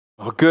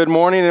Well, good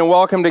morning and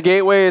welcome to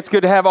Gateway. It's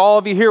good to have all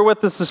of you here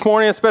with us this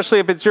morning, especially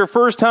if it's your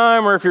first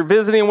time or if you're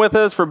visiting with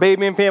us for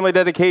baby and family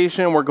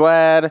dedication. We're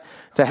glad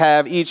to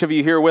have each of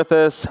you here with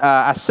us.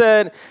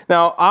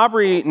 Now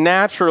Aubrey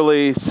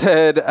naturally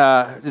said,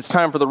 it's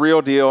time for the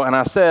real deal, and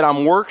I said, I'm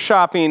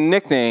workshopping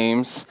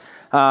nicknames,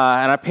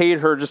 and I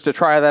paid her just to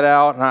try that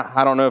out, and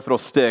I don't know if it'll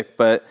stick,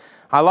 but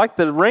I like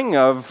the ring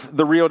of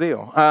the real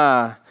deal.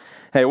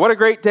 Hey, what a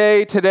great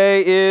day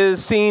today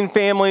is, seeing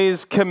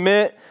families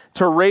commit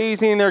to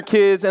raising their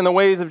kids in the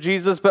ways of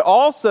Jesus, but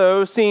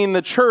also seeing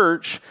the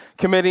church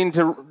committing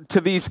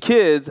to these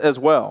kids as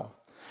well.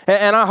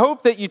 And I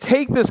hope that you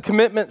take this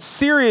commitment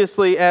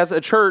seriously as a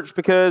church,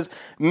 because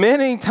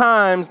many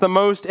times the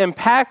most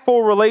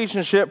impactful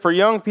relationship for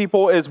young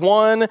people is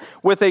one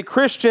with a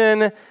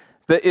Christian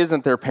that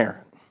isn't their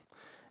parent.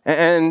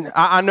 And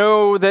I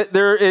know that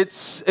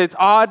it's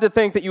odd to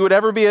think that you would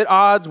ever be at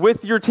odds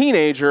with your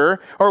teenager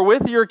or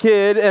with your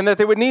kid, and that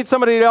they would need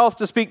somebody else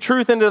to speak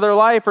truth into their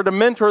life or to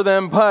mentor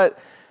them, but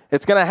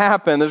it's going to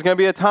happen. There's going to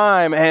be a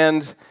time,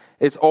 and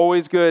it's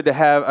always good to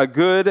have a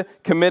good,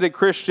 committed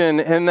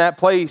Christian in that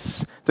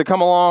place to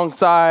come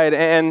alongside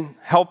and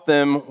help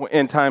them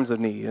in times of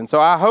need. And so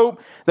I hope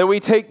that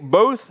we take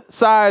both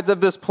sides of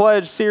this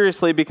pledge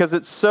seriously, because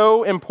it's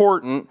so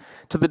important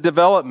to the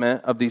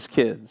development of these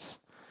kids.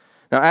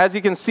 Now, as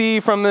you can see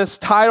from this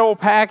title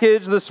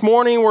package, this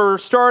morning we're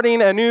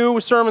starting a new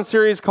sermon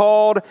series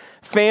called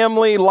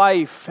Family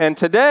Life. And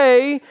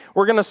today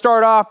we're going to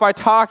start off by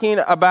talking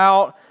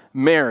about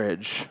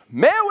marriage.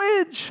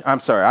 I'm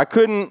sorry, I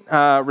couldn't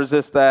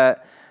resist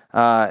that.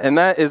 And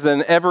that is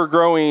an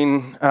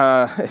ever-growing,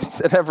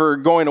 it's an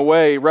ever-going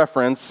away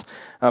reference,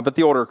 but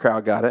the older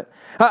crowd got it.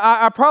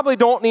 I probably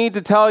don't need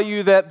to tell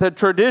you that the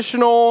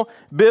traditional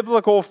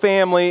biblical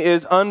family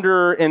is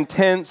under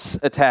intense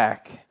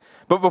attack.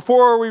 But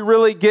before we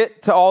really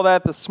get to all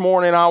that this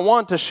morning, I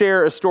want to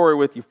share a story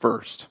with you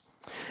first.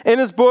 In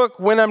his book,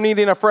 When I'm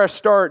Needing a Fresh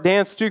Start,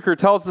 Dan Stuker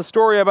tells the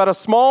story about a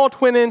small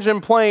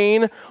twin-engine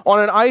plane on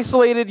an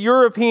isolated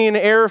European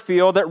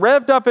airfield that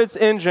revved up its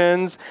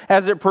engines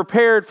as it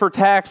prepared for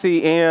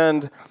taxi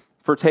and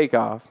for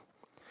takeoff.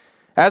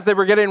 As they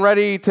were getting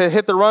ready to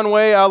hit the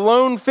runway, a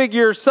lone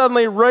figure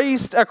suddenly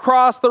raced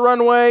across the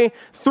runway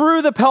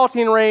through the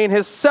pelting rain,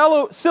 his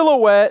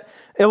silhouette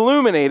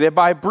illuminated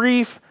by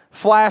brief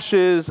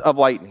flashes of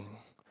lightning.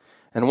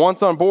 And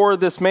once on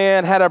board, this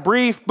man had a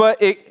brief but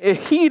a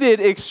heated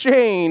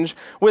exchange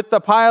with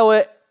the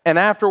pilot, and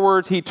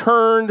afterwards he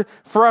turned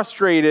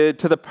frustrated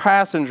to the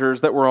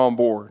passengers that were on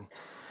board.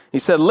 He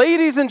said,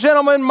 "Ladies and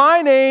gentlemen,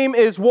 my name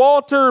is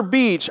Walter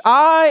Beach.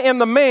 I am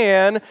the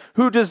man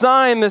who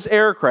designed this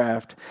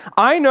aircraft.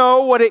 I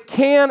know what it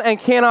can and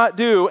cannot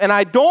do, and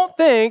I don't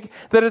think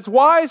that it's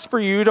wise for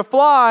you to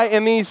fly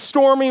in these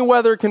stormy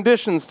weather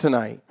conditions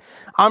tonight.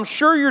 I'm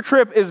sure your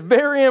trip is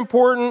very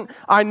important.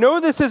 I know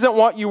this isn't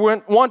what you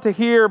want to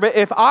hear, but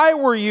if I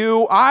were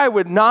you, I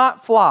would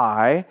not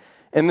fly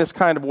in this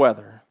kind of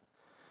weather."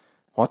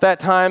 Well, at that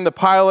time, the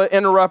pilot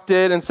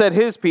interrupted and said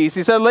his piece.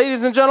 He said,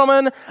 "Ladies and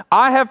gentlemen,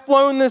 I have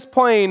flown this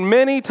plane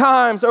many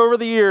times over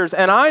the years,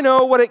 and I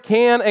know what it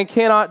can and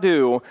cannot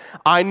do.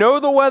 I know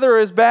the weather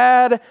is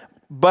bad,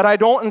 but I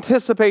don't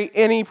anticipate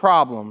any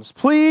problems.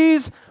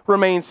 Please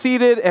remain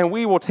seated, and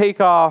we will take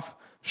off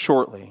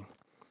shortly."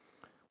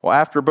 Well,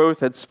 after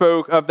both had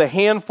spoke of the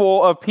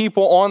handful of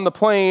people on the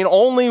plane,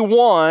 only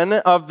one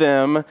of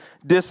them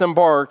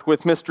disembarked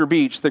with Mr.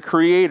 Beach, the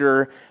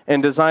creator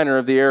and designer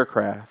of the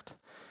aircraft.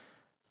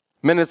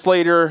 Minutes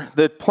later,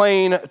 the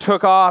plane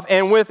took off,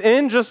 and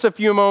within just a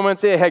few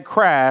moments, it had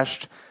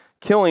crashed,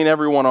 killing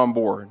everyone on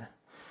board.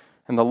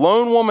 And the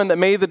lone woman that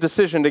made the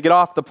decision to get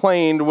off the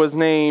plane was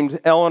named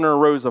Eleanor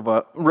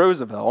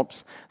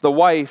Roosevelt, the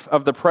wife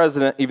of the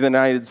President of the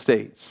United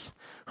States.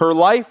 Her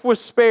life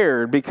was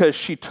spared because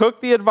she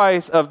took the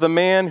advice of the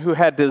man who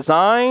had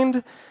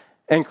designed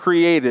and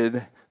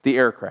created the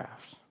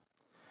aircraft.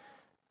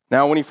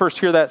 Now, when you first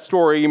hear that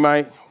story, you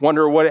might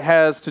wonder what it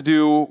has to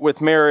do with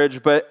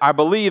marriage, but I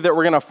believe that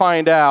we're going to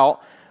find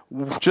out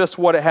just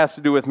what it has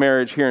to do with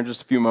marriage here in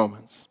just a few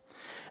moments.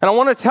 And I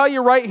want to tell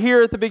you right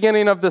here at the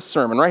beginning of this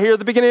sermon, right here at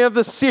the beginning of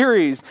this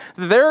series,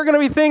 that there are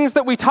going to be things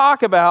that we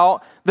talk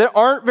about that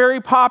aren't very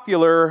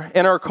popular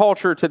in our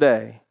culture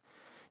today.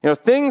 You know,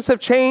 things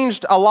have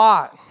changed a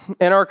lot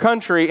in our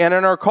country and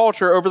in our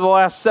culture over the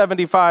last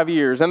 75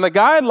 years. And the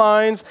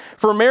guidelines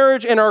for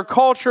marriage in our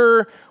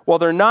culture, well,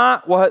 they're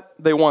not what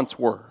they once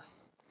were.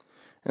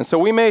 And so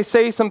we may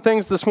say some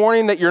things this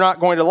morning that you're not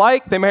going to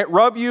like. They might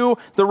rub you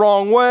the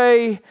wrong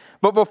way.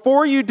 But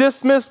before you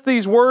dismiss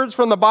these words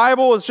from the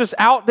Bible as just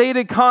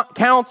outdated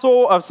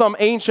counsel of some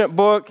ancient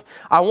book,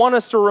 I want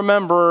us to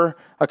remember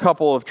a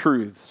couple of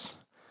truths.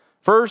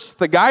 First,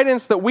 the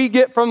guidance that we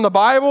get from the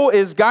Bible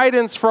is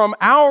guidance from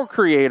our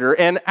Creator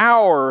and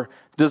our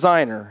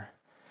Designer.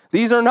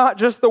 These are not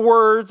just the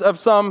words of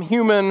some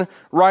human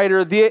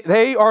writer.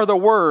 They are the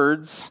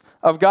words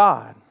of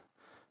God.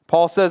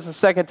 Paul says in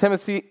 2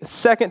 Timothy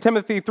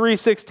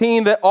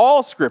 3:16 that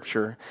all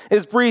Scripture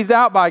is breathed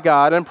out by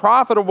God and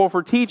profitable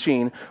for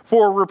teaching,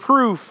 for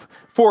reproof,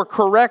 for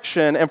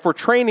correction and for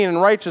training in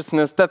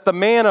righteousness, that the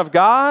man of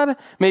God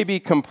may be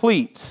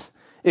complete,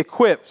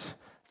 equipped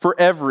for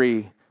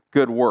every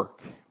good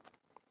work.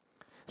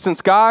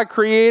 Since God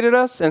created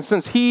us, and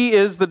since He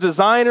is the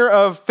designer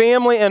of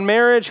family and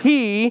marriage,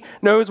 He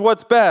knows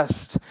what's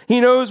best.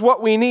 He knows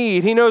what we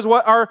need. He knows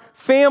what our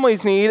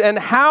families need and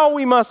how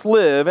we must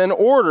live in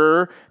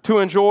order to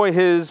enjoy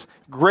His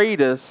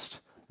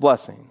greatest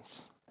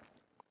blessings.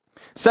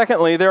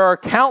 Secondly, there are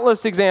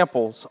countless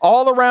examples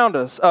all around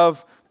us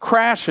of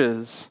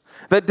crashes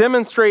that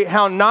demonstrate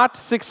how not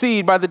to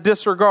succeed by the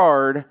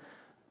disregard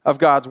of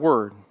God's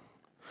Word.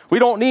 We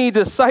don't need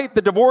to cite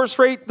the divorce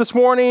rate this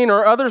morning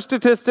or other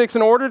statistics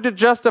in order to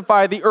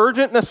justify the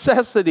urgent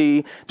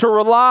necessity to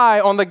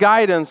rely on the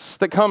guidance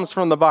that comes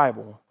from the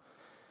Bible.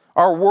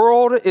 Our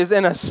world is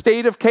in a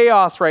state of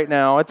chaos right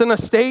now. It's in a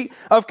state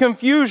of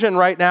confusion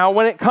right now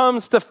when it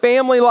comes to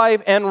family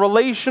life and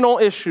relational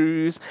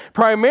issues,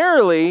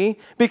 primarily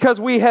because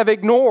we have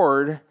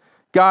ignored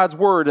God's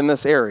Word in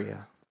this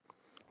area.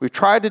 We've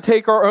tried to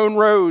take our own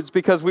roads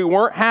because we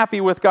weren't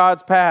happy with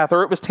God's path,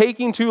 or it was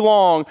taking too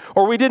long,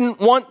 or we didn't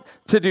want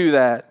to do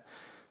that.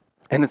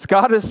 And it's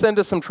got to send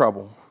us some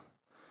trouble.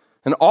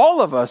 And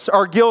all of us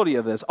are guilty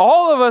of this.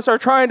 All of us are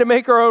trying to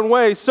make our own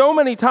way so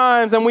many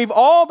times, and we've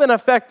all been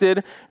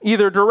affected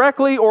either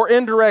directly or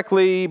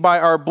indirectly by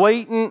our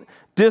blatant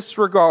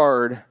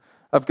disregard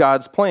of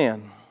God's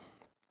plan.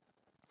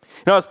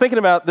 I was thinking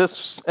about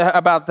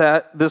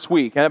that this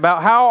week, and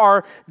about how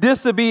our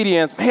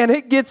disobedience,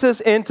 it gets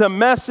us into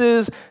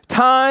messes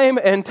time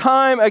and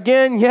time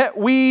again, yet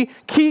we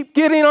keep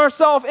getting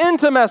ourselves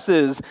into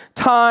messes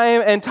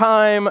time and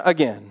time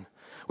again.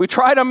 We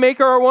try to make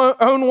our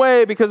own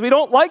way because we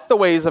don't like the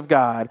ways of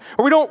God,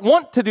 or we don't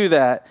want to do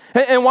that.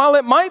 And while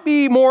it might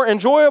be more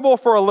enjoyable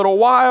for a little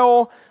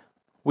while,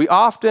 we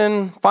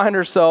often find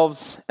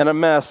ourselves in a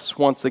mess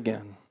once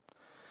again.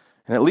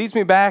 And it leads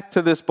me back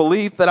to this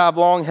belief that I've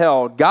long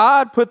held.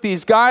 God put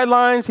these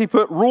guidelines, He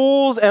put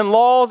rules and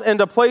laws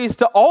into place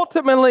to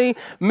ultimately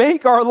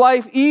make our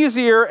life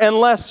easier and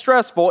less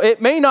stressful.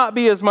 It may not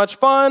be as much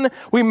fun.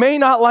 We may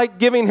not like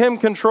giving Him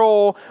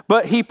control,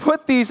 but He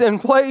put these in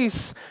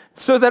place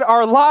so that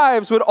our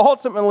lives would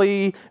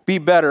ultimately be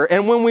better.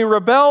 And when we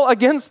rebel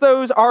against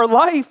those, our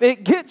life,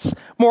 it gets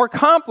more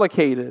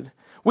complicated.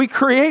 We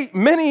create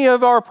many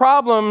of our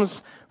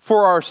problems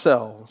for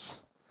ourselves.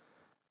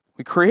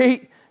 We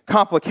create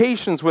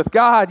complications with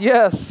God,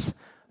 yes,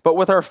 but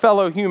with our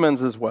fellow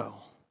humans as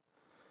well.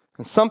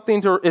 And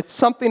it's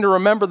something to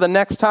remember the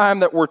next time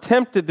that we're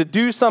tempted to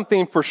do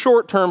something for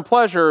short-term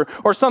pleasure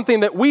or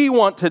something that we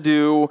want to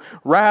do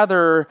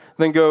rather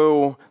than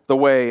go the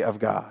way of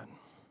God.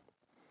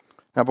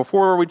 Now,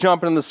 before we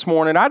jump in this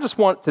morning, I just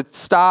want to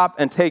stop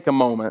and take a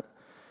moment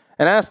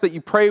and ask that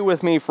you pray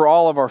with me for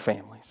all of our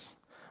families.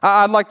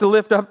 I'd like to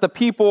lift up the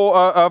people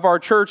of our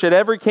church at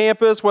every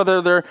campus,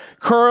 whether they're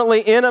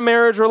currently in a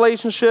marriage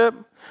relationship,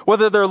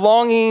 whether they're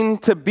longing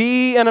to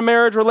be in a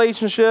marriage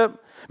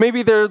relationship,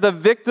 maybe they're the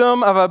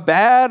victim of a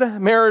bad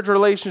marriage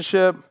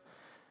relationship,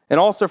 and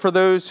also for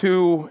those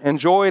who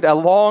enjoyed a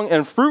long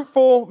and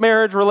fruitful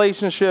marriage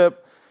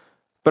relationship,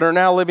 but are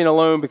now living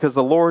alone because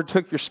the Lord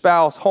took your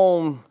spouse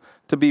home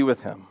to be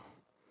with Him.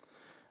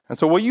 And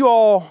so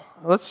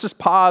let's just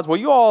pause. Will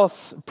you all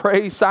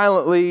pray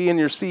silently in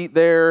your seat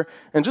there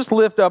and just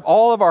lift up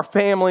all of our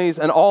families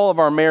and all of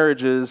our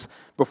marriages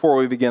before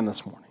we begin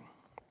this morning?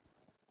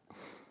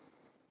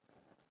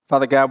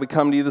 Father God, we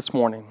come to you this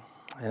morning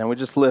and we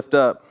just lift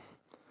up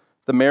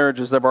the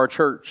marriages of our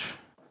church,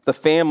 the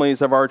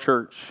families of our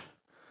church,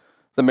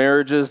 the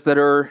marriages that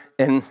are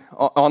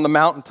on the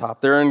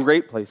mountaintop. They're in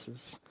great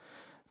places.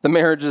 The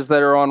marriages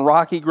that are on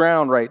rocky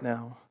ground right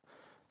now.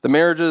 The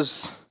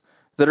marriages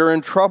that are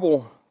in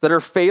trouble, that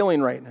are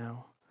failing right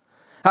now.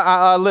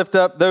 I lift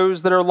up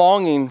those that are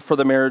longing for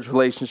the marriage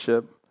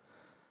relationship,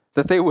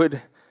 that they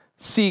would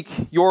seek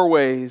your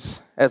ways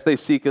as they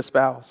seek a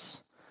spouse.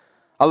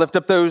 I lift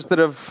up those that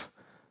have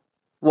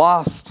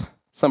lost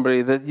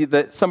somebody,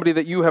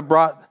 that you have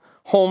brought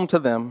home to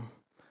them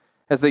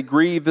as they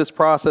grieve this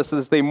process,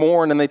 as they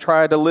mourn and they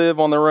try to live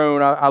on their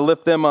own. I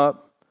lift them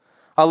up.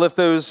 I lift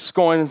those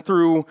going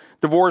through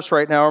divorce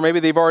right now, or maybe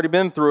they've already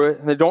been through it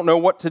and they don't know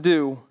what to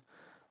do.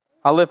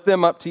 I lift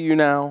them up to you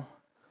now.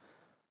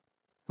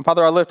 And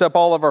Father, I lift up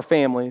all of our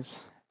families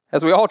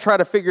as we all try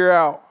to figure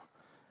out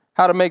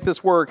how to make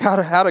this work,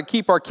 how to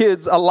keep our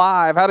kids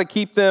alive, how to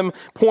keep them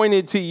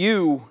pointed to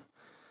you.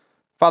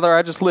 Father,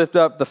 I just lift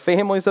up the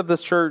families of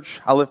this church.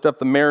 I lift up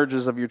the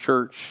marriages of your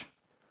church.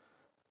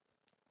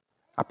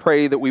 I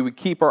pray that we would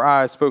keep our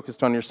eyes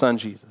focused on your Son,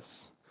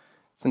 Jesus.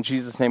 It's in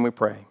Jesus' name we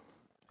pray.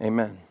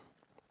 Amen.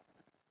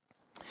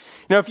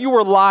 If you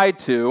were lied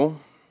to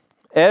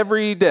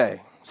every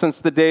day since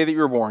the day that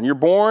you're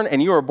born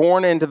and you are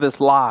born into this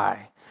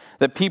lie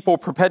that people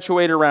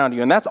perpetuate around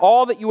you, and that's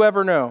all that you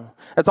ever know.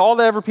 That's all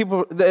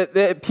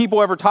that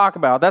people ever talk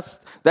about.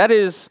 That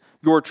is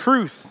your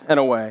truth in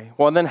a way.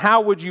 Well, then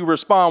how would you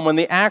respond when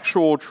the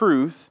actual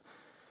truth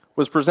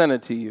was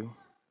presented to you?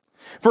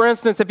 For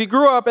instance, if you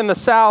grew up in the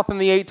South in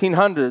the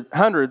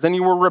 1800s and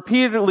you were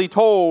repeatedly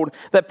told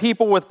that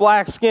people with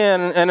black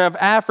skin and of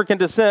African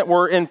descent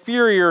were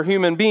inferior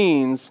human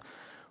beings,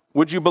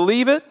 would you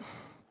believe it?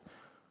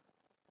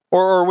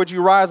 Or would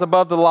you rise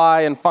above the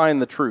lie and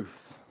find the truth?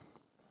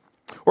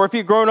 Or if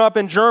you'd grown up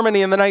in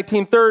Germany in the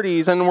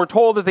 1930s and were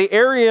told that the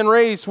Aryan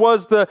race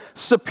was the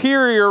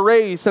superior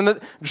race and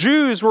that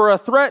Jews were a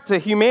threat to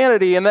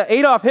humanity and that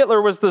Adolf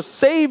Hitler was the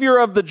savior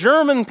of the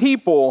German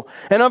people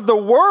and of the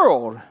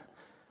world,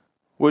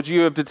 would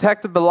you have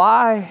detected the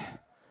lie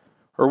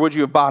or would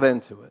you have bought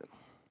into it?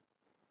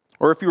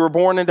 Or if you were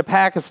born into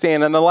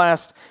Pakistan in the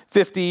last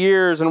 50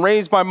 years and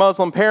raised by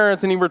Muslim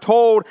parents and you were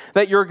told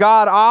that your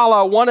God,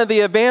 Allah, wanted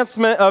the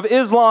advancement of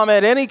Islam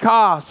at any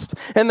cost,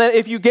 and that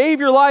if you gave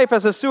your life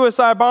as a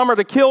suicide bomber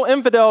to kill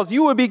infidels,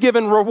 you would be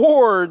given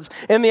rewards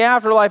in the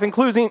afterlife,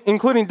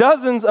 including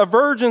dozens of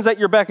virgins at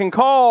your beck and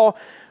call,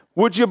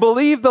 would you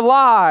believe the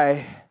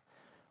lie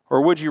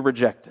or would you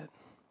reject it?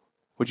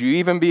 Would you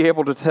even be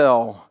able to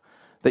tell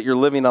that you're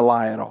living a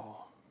lie at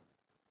all?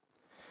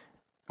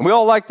 And we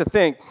all like to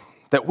think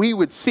that we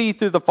would see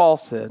through the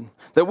falsehood,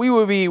 that we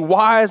would be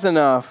wise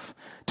enough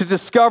to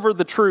discover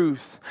the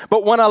truth.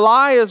 But when a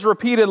lie is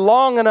repeated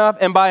long enough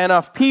and by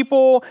enough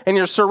people, and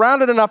you're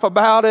surrounded enough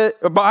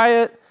by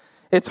it,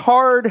 it's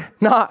hard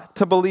not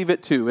to believe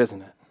it too,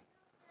 isn't it?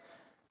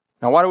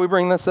 Now, why do we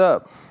bring this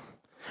up?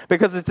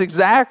 Because it's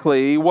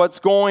exactly what's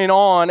going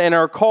on in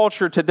our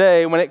culture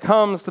today when it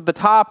comes to the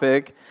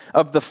topic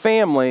of the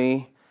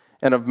family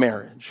and of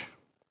marriage.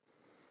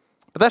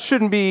 But that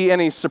shouldn't be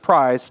any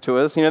surprise to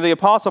us. You know, the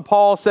Apostle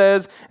Paul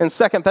says in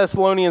 2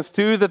 Thessalonians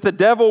 2 that the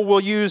devil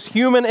will use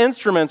human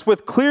instruments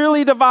with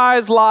clearly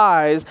devised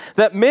lies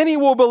that many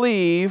will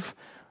believe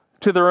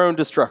to their own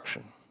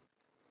destruction.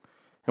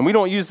 And we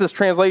don't use this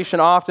translation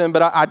often,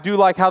 but I do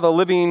like how the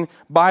Living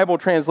Bible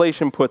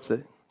translation puts it.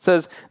 It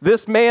says,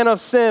 this man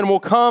of sin will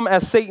come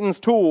as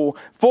Satan's tool,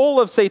 full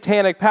of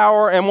satanic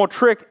power, and will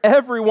trick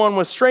everyone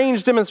with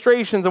strange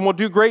demonstrations and will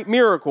do great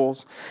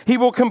miracles. He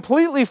will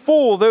completely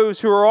fool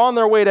those who are on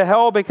their way to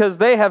hell because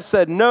they have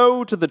said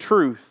no to the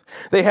truth.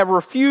 They have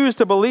refused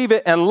to believe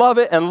it and love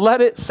it and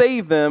let it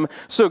save them,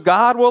 so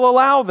God will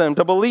allow them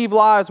to believe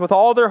lies with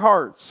all their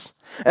hearts.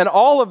 And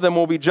all of them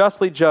will be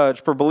justly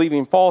judged for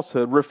believing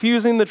falsehood,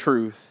 refusing the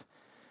truth,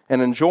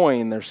 and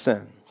enjoying their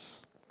sins.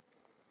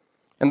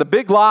 And the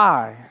big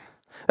lie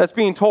that's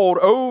being told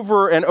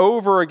over and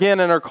over again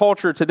in our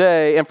culture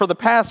today and for the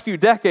past few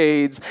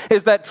decades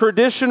is that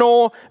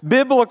traditional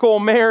biblical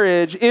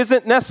marriage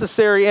isn't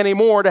necessary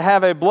anymore to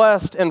have a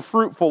blessed and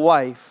fruitful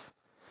life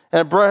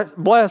and a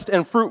blessed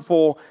and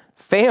fruitful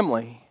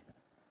family.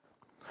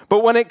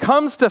 But when it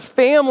comes to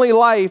family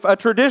life, a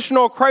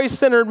traditional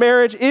Christ-centered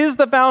marriage is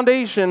the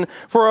foundation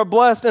for a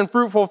blessed and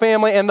fruitful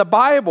family, and the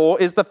Bible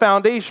is the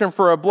foundation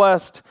for a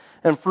blessed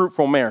and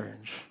fruitful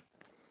marriage.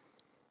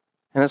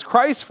 And as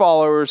Christ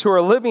followers who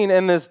are living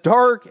in this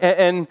dark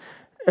and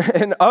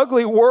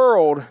ugly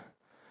world,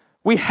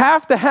 we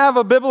have to have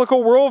a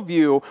biblical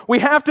worldview. We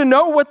have to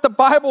know what the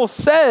Bible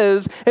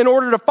says in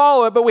order to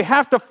follow it, but we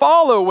have to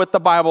follow what the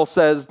Bible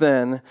says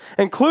then,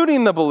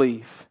 including the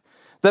belief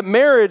that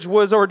marriage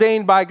was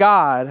ordained by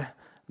God,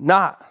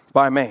 not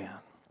by man.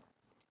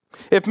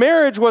 If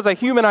marriage was a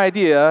human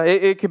idea,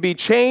 it could be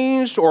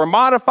changed or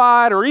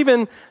modified or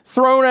even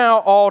thrown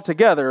out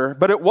altogether,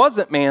 but it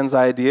wasn't man's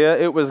idea,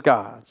 it was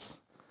God's.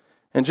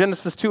 In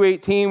Genesis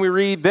 2:18 we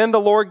read, then the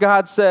Lord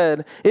God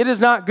said, it is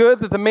not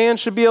good that the man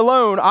should be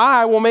alone.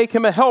 I will make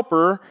him a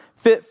helper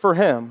fit for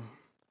him.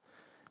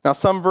 Now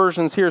some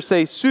versions here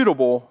say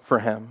suitable for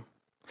him.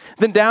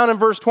 Then down in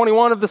verse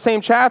 21 of the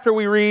same chapter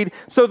we read,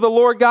 so the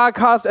Lord God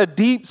caused a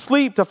deep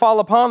sleep to fall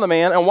upon the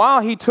man, and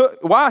while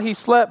he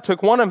slept,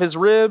 took one of his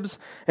ribs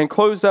and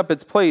closed up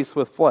its place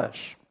with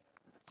flesh.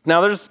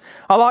 Now there's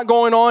a lot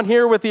going on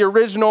here with the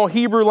original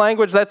Hebrew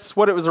language. That's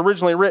what it was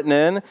originally written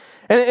in.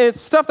 And it's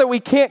stuff that we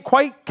can't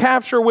quite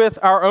capture with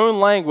our own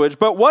language.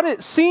 But what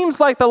it seems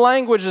like the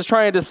language is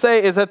trying to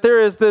say is that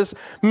there is this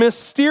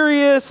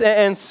mysterious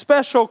and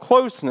special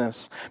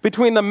closeness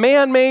between the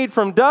man made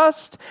from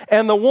dust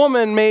and the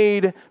woman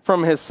made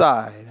from his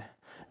side.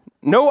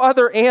 No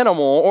other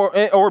animal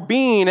or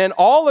being in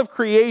all of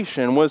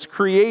creation was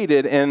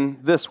created in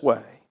this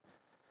way.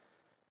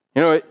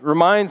 You know, it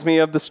reminds me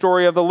of the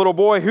story of the little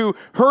boy who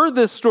heard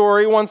this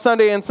story one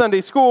Sunday in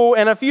Sunday school,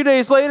 and a few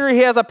days later he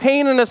has a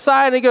pain in his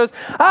side, and he goes,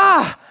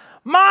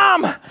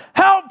 Mom,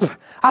 help!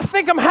 I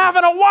think I'm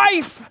having a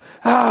wife!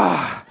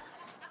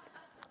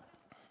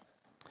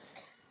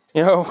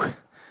 You know,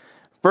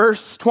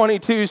 verse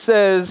 22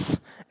 says,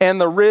 and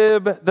the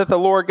rib that the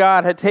Lord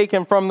God had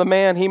taken from the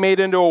man, he made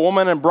into a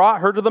woman and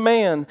brought her to the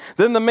man.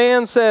 Then the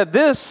man said,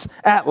 this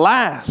at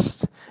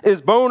last is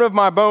bone of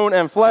my bone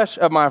and flesh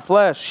of my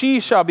flesh.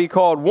 She shall be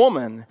called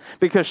woman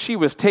because she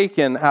was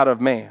taken out of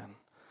man.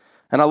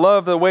 And I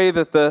love the way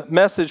that the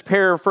Message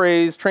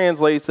paraphrase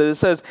translates it. It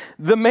says,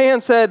 the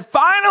man said,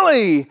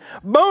 finally,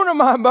 bone of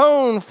my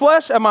bone,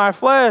 flesh of my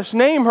flesh,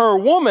 name her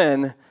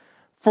woman,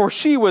 for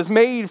she was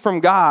made from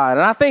God.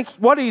 And I think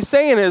what he's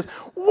saying is,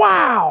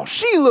 wow,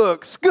 she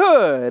looks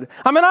good.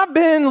 I mean, I've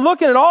been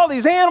looking at all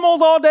these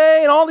animals all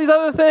day and all these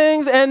other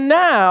things, and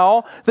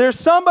now there's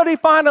somebody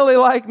finally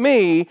like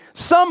me,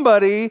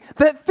 somebody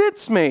that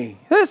fits me.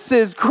 This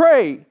is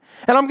great.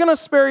 And I'm going to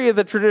spare you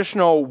the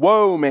traditional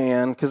whoa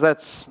man, because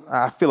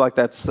I feel like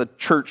that's the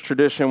church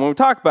tradition when we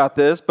talk about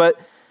this, but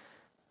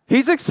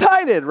he's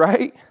excited,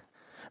 right?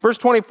 Verse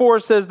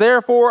 24 says,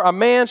 therefore a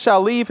man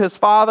shall leave his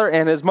father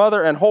and his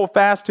mother and hold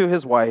fast to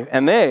his wife,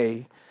 and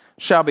they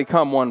shall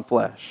become one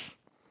flesh.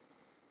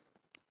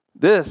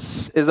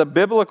 This is a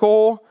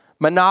biblical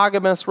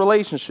monogamous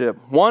relationship.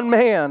 One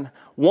man,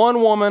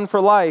 one woman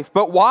for life.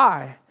 But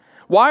why?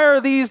 Why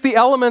are these the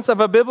elements of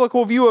a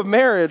biblical view of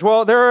marriage?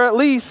 Well, there are at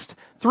least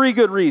three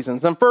good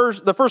reasons. And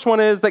the first one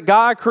is that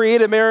God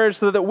created marriage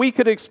so that we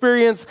could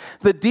experience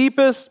the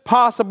deepest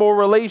possible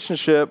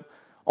relationship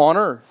on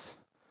earth.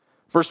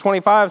 Verse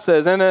 25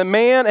 says, and the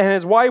man and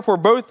his wife were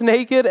both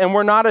naked and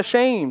were not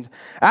ashamed.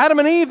 Adam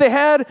and Eve, they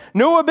had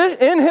no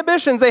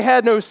inhibitions. They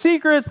had no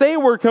secrets. They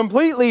were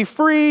completely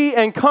free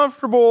and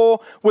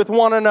comfortable with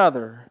one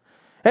another.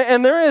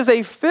 And there is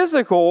a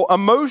physical,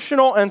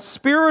 emotional, and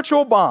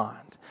spiritual bond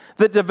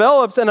that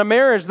develops in a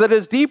marriage that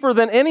is deeper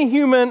than any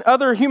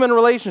other human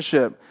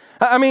relationship.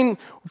 I mean,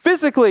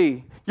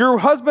 physically, your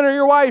husband or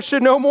your wife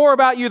should know more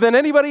about you than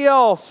anybody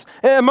else.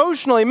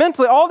 Emotionally,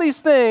 mentally, all these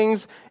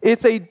things,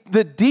 it's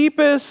the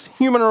deepest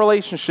human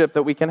relationship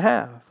that we can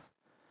have.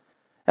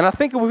 And I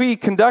think if we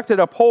conducted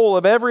a poll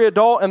of every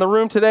adult in the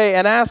room today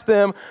and asked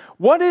them,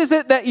 what is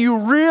it that you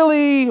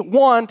really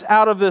want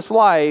out of this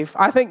life?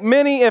 I think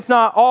many, if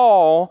not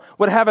all,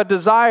 would have a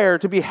desire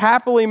to be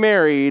happily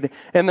married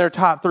in their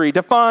top three,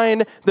 to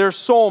find their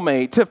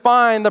soulmate, to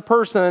find the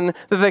person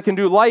that they can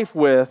do life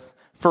with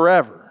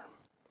forever.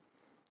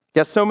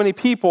 Yet so many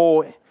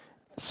people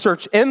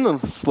search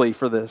endlessly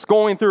for this,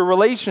 going through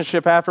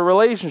relationship after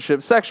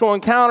relationship, sexual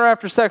encounter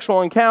after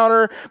sexual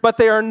encounter, but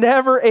they are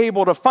never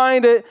able to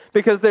find it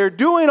because they're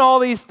doing all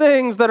these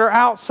things that are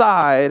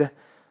outside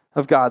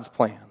of God's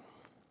plan.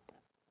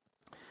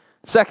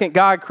 Second,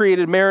 God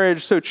created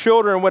marriage so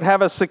children would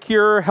have a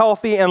secure,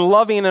 healthy, and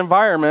loving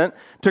environment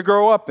to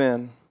grow up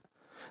in.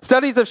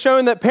 Studies have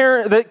shown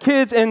that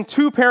kids in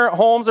two-parent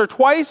homes are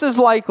twice as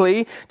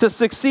likely to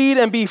succeed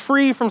and be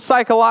free from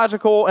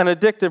psychological and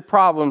addictive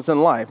problems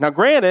in life. Now,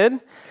 granted,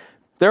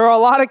 there are a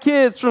lot of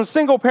kids from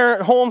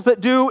single-parent homes that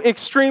do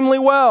extremely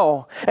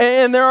well.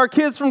 And there are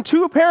kids from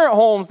two-parent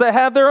homes that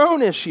have their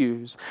own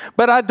issues.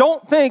 But I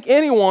don't think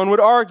anyone would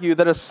argue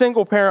that a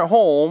single-parent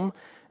home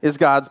is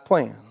God's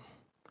plan.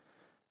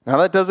 Now,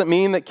 that doesn't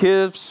mean that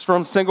kids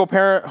from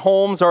single-parent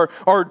homes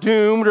are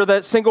doomed or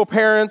that single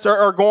parents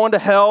are going to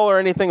hell or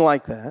anything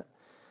like that.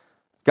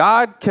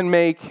 God can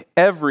make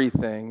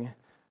everything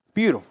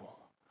beautiful.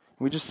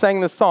 We just sang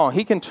this song.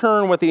 He can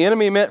turn what the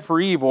enemy meant for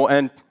evil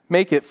and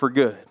make it for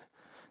good.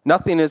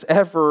 Nothing is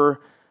ever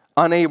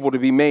unable to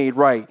be made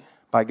right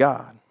by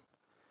God.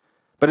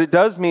 But it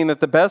does mean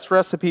that the best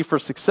recipe for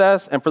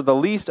success and for the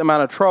least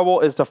amount of trouble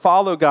is to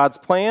follow God's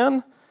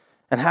plan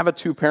and have a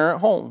two-parent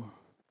home.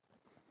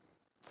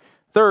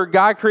 Third,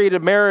 God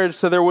created marriage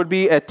so there would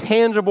be a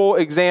tangible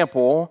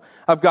example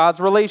of God's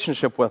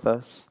relationship with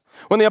us.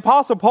 When the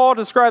Apostle Paul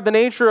described the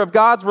nature of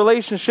God's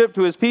relationship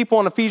to his people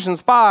in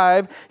Ephesians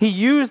 5, he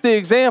used the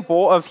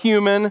example of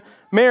human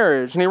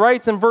marriage. And he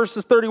writes in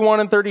verses 31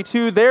 and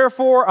 32,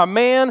 therefore a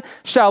man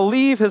shall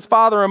leave his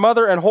father and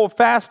mother and hold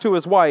fast to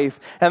his wife,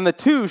 and the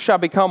two shall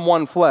become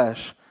one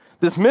flesh.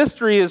 This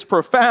mystery is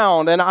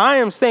profound, and I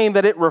am saying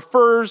that it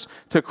refers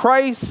to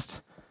Christ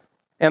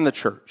and the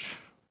church.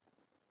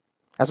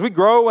 As we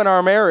grow in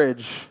our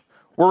marriage,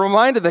 we're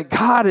reminded that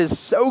God is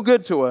so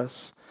good to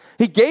us.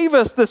 He gave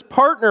us this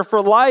partner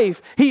for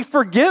life. He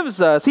forgives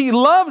us. He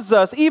loves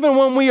us even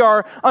when we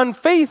are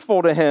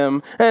unfaithful to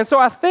Him. And so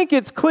I think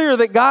it's clear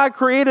that God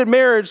created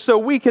marriage so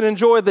we can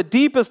enjoy the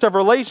deepest of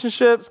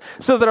relationships,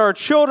 so that our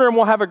children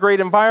will have a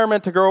great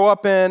environment to grow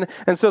up in,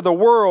 and so the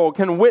world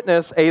can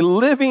witness a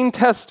living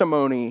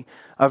testimony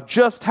of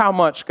just how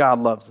much God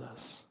loves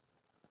us.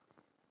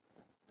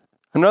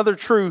 Another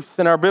truth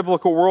in our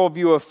biblical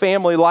worldview of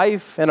family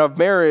life and of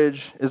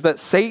marriage is that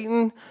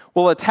Satan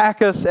will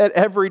attack us at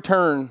every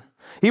turn.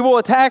 He will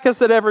attack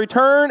us at every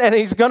turn, and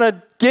he's going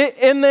to get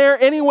in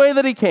there any way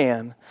that he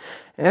can.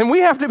 And we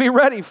have to be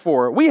ready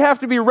for it. We have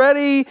to be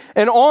ready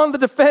and on the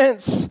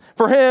defense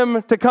for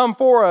him to come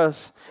for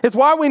us. It's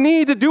why we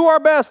need to do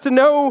our best to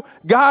know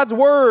God's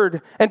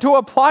word and to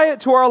apply it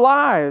to our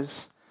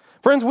lives.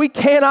 Friends, we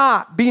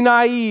cannot be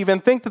naive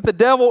and think that the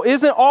devil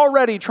isn't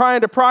already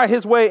trying to pry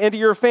his way into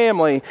your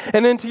family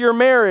and into your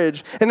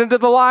marriage and into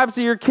the lives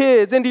of your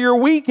kids, into your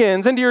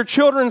weekends, into your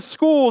children's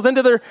schools,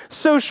 into their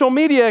social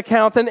media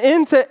accounts, and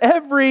into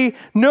every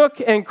nook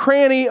and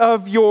cranny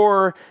of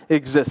your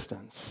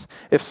existence.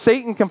 If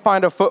Satan can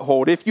find a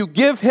foothold, if you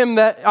give him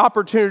that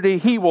opportunity,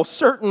 he will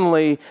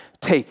certainly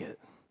take it.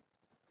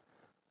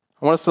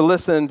 I want us to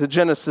listen to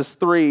Genesis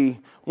 3,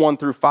 1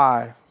 through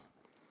 5.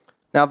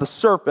 Now the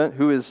serpent,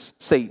 who is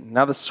Satan,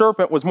 now the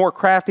serpent was more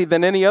crafty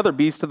than any other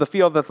beast of the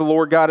field that the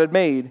Lord God had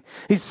made.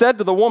 He said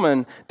to the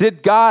woman,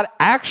 did God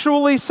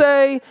actually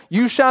say,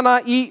 you shall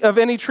not eat of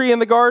any tree in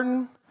the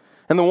garden?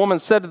 And the woman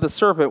said to the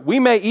serpent, we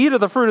may eat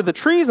of the fruit of the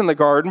trees in the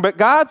garden, but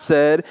God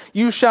said,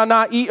 you shall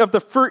not eat of the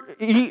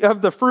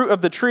fruit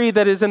of the tree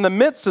that is in the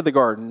midst of the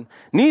garden,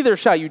 neither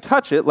shall you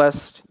touch it,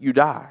 lest you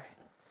die.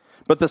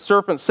 But the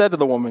serpent said to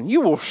the woman,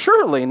 you will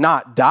surely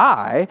not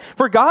die,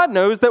 for God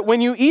knows that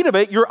when you eat of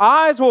it, your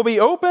eyes will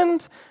be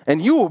opened,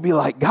 and you will be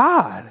like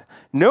God,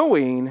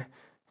 knowing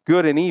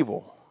good and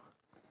evil.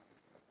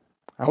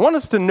 I want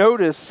us to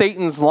notice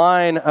Satan's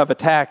line of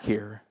attack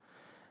here.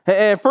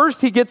 And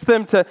first, he gets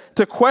them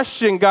to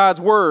question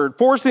God's word,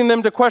 forcing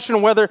them to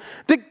question whether,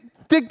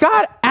 did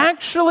God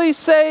actually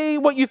say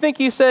what you think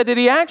he said? Did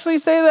he actually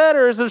say that,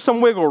 or is there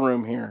some wiggle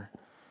room here?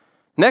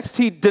 Next,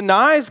 he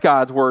denies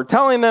God's word,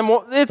 telling them,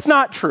 well, it's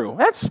not true.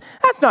 That's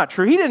not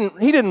true. He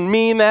didn't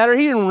mean that, or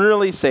he didn't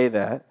really say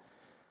that.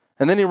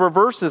 And then he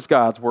reverses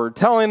God's word,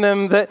 telling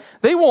them that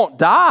they won't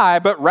die,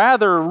 but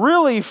rather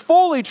really,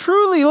 fully,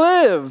 truly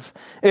live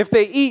if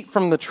they eat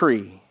from the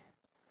tree.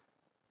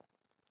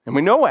 And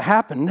we know what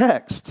happened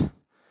next.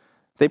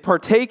 They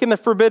partake in the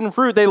forbidden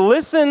fruit. They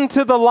listen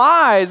to the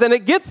lies, and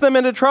it gets them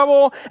into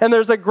trouble, and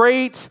there's a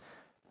great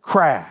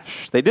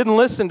crash. They didn't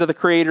listen to the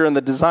creator and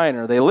the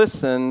designer. They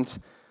listened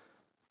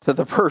to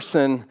the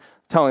person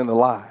telling the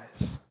lies.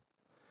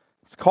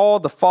 It's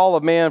called the fall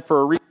of man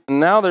for a reason.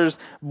 Now there's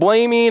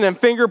blaming and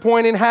finger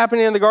pointing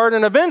happening in the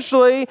garden.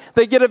 Eventually,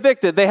 they get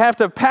evicted. They have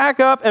to pack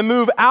up and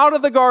move out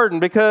of the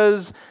garden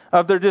because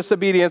of their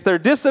disobedience. Their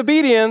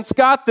disobedience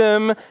got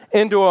them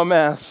into a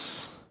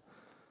mess.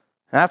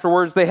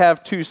 Afterwards, they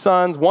have 2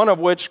 sons, one of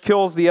which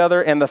kills the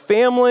other, and the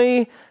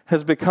family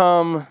has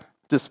become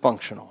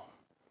dysfunctional.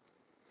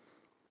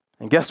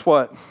 And guess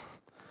what?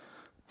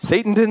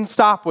 Satan didn't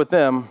stop with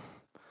them.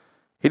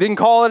 He didn't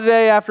call it a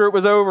day after it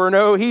was over.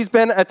 No, he's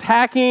been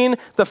attacking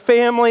the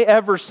family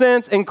ever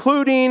since,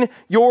 including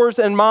yours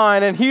and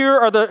mine. And here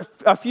are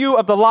a few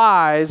of the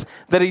lies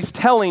that he's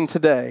telling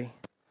today.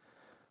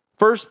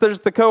 First, there's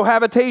the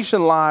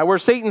cohabitation lie, where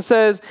Satan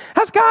says,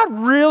 has God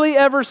really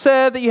ever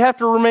said that you have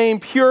to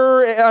remain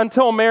pure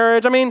until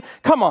marriage? I mean,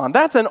 come on,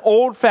 that's an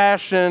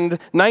old-fashioned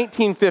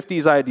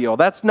 1950s ideal.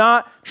 That's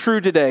not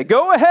true today.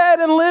 Go ahead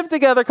and live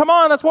together. Come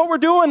on, that's what we're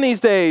doing these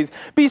days.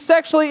 Be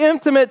sexually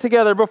intimate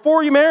together.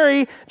 Before you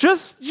marry,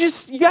 just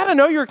you got to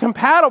know you're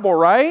compatible,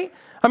 right?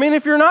 I mean,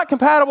 if you're not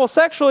compatible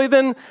sexually,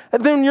 then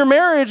your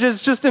marriage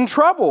is just in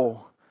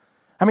trouble.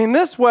 I mean,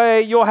 this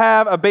way you'll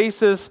have a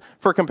basis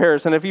for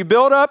comparison. If you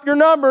build up your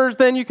numbers,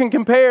 then you can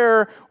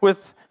compare with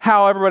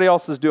how everybody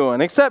else is doing.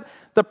 Except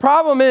the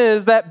problem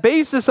is that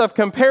basis of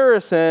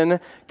comparison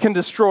can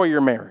destroy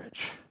your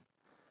marriage.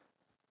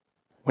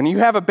 When you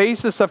have a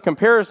basis of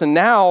comparison,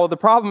 now the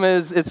problem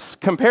is it's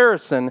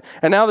comparison,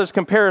 and now there's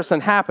comparison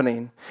happening.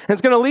 And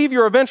it's going to leave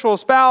your eventual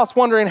spouse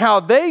wondering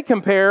how they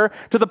compare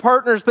to the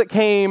partners that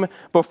came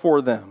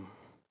before them.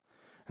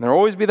 And there'll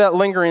always be that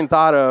lingering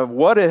thought of,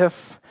 what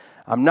if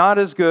I'm not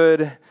as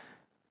good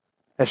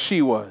as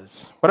she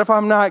was? What if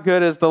I'm not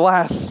good as the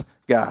last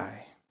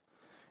guy?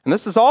 And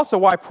this is also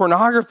why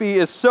pornography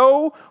is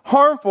so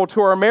harmful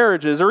to our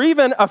marriages, or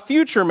even a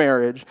future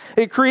marriage.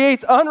 It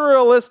creates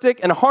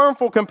unrealistic and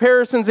harmful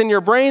comparisons in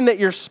your brain that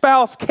your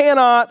spouse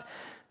cannot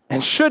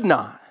and should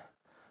not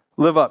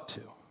live up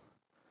to.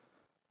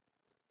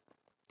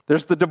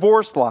 There's the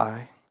divorce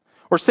lie,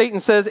 where Satan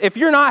says, if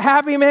you're not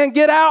happy, man,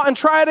 get out and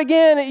try it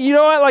again. You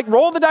know what? Like,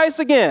 roll the dice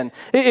again.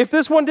 If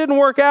this one didn't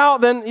work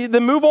out, then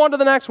move on to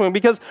the next one.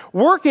 Because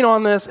working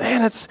on this,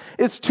 man,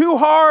 it's too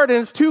hard and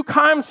it's too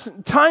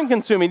time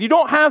consuming. You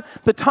don't have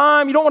the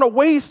time. You don't want to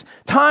waste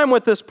time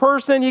with this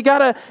person. You got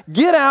to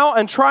get out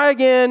and try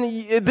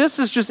again. This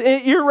is just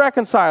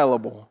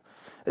irreconcilable.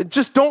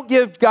 Just don't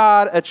give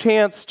God a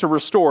chance to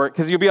restore it,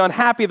 because you'll be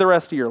unhappy the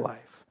rest of your life.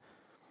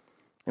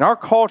 In our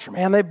culture,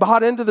 man, they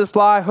bought into this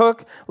lie,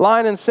 hook,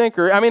 line, and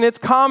sinker. I mean, it's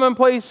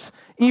commonplace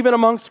even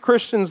amongst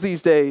Christians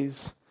these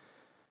days.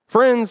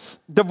 Friends,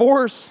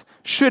 divorce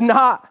should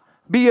not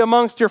be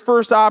amongst your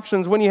first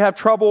options when you have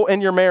trouble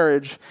in your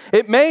marriage.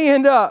 It may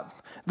end up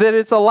that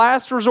it's a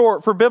last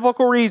resort for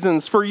biblical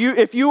reasons. For you,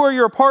 if you or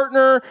your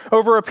partner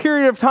over a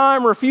period of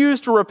time refuse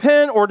to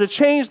repent or to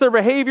change their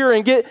behavior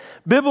and get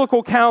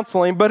biblical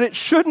counseling, but it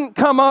shouldn't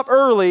come up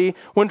early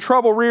when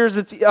trouble rears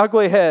its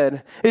ugly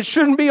head. It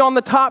shouldn't be on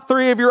the top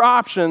 3 of your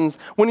options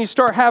when you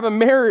start having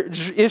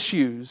marriage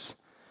issues.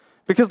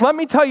 Because let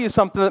me tell you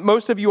something that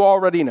most of you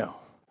already know.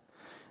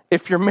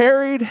 If you're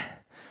married,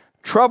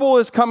 trouble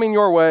is coming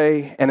your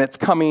way, and it's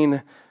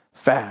coming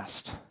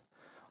fast.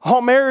 All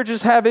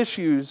marriages have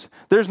issues.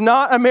 There's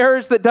not a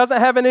marriage that doesn't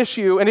have an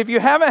issue. And if you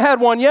haven't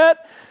had one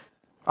yet,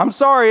 I'm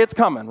sorry, it's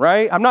coming,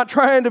 right? I'm not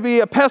trying to be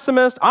a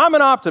pessimist. I'm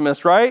an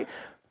optimist, right?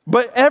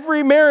 But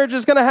every marriage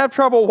is going to have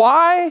trouble.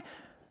 Why?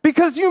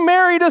 Because you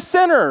married a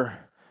sinner.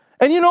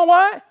 And you know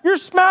what? Your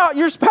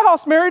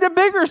spouse married a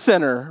bigger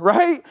sinner,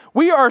 right?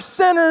 We are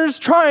sinners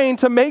trying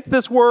to make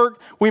this work.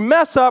 We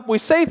mess up. We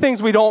say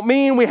things we don't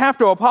mean. We have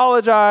to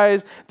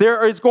apologize.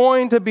 There is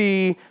going to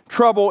be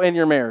trouble in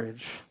your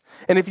marriage.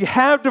 And if you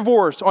have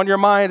divorce on your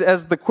mind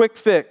as the quick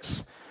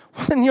fix,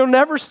 then you'll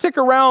never stick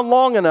around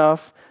long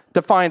enough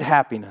to find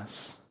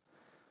happiness.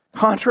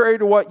 Contrary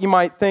to what you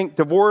might think,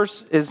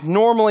 divorce is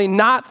normally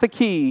not the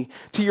key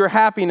to your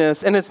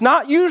happiness, and it's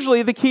not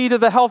usually the key to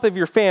the health of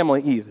your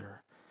family either.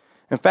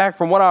 In fact,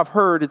 from what I've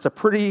heard, it's a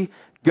pretty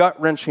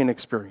gut-wrenching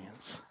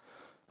experience.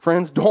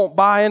 Friends, don't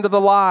buy into the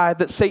lie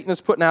that Satan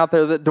is putting out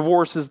there that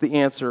divorce is the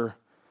answer,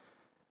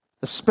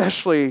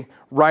 especially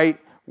right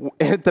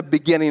at the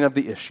beginning of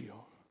the issue.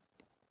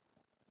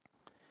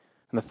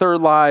 And the third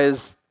lie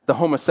is the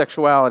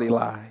homosexuality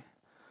lie.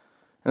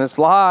 And this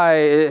lie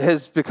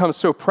has become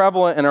so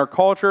prevalent in our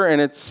culture,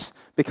 and it's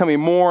becoming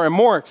more and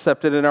more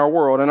accepted in our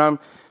world. And I'm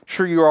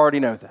sure you already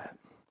know that.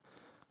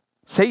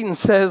 Satan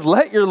says,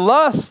 let your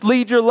lust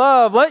lead your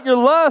love. Let your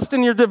lust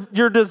and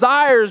your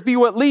desires be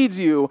what leads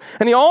you.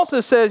 And he also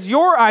says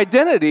your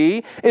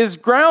identity is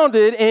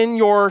grounded in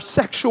your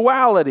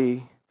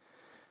sexuality.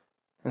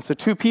 And so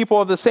two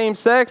people of the same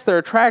sex, they're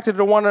attracted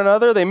to one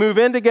another. They move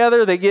in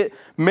together. They get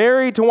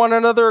married to one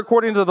another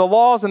according to the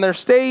laws in their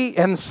state.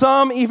 And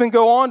some even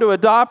go on to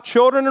adopt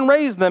children and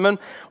raise them. And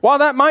while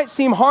that might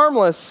seem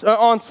harmless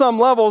on some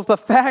levels, the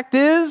fact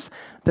is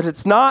that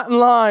it's not in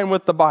line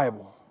with the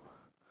Bible.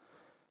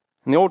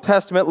 In the Old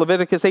Testament,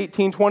 Leviticus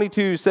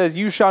 18:22 says,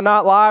 you shall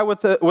not lie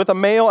with a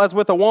male as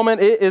with a woman.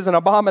 It is an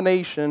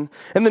abomination.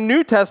 In the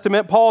New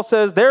Testament, Paul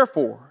says,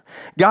 therefore,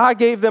 God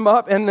gave them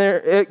up in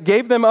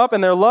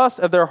their lust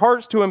of their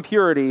hearts to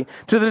impurity,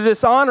 to the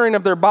dishonoring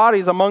of their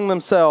bodies among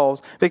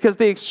themselves, because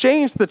they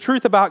exchanged the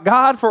truth about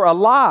God for a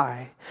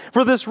lie.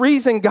 For this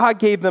reason, God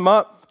gave them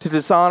up to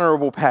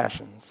dishonorable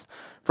passions.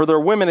 For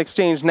their women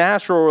exchanged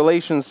natural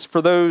relations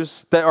for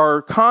those that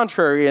are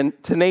contrary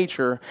to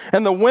nature.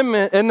 And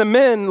the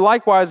men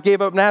likewise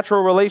gave up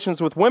natural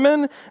relations with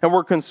women and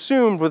were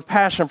consumed with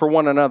passion for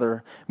one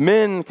another.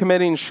 Men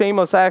committing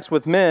shameless acts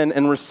with men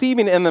and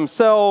receiving in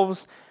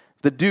themselves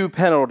the due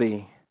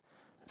penalty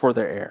for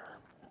their error.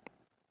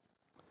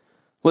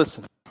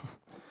 Listen,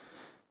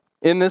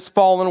 in this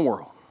fallen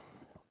world,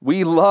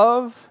 we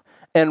love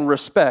and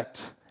respect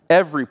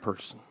every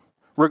person,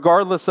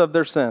 regardless of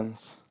their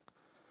sins.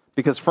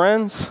 Because,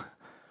 friends,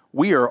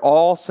 we are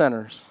all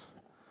sinners.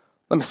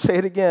 Let me say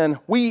it again.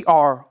 We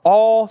are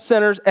all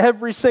sinners.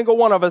 Every single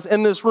one of us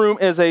in this room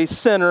is a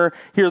sinner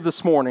here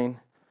this morning.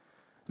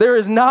 There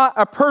is not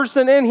a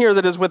person in here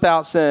that is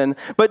without sin.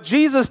 But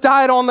Jesus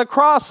died on the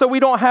cross so we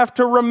don't have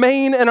to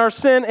remain in our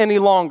sin any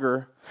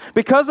longer.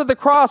 Because of the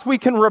cross, we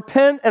can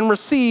repent and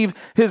receive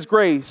His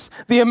grace.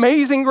 The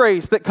amazing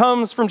grace that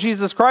comes from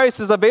Jesus Christ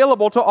is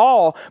available to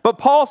all. But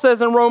Paul says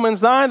in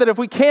Romans 9 that if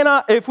we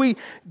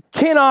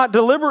cannot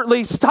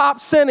deliberately stop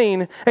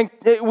sinning, and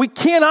we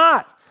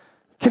cannot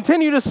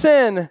continue to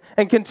sin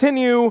and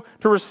continue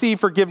to receive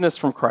forgiveness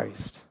from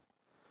Christ.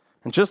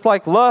 And just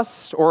like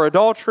lust or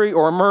adultery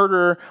or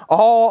murder,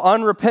 all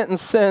unrepentant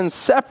sin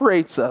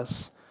separates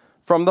us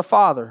from the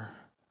Father.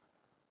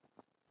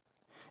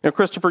 You know,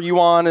 Christopher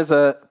Yuan is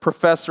a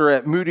professor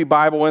at Moody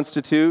Bible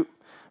Institute.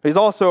 He's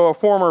also a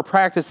former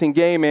practicing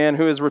gay man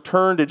who has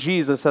returned to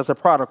Jesus as a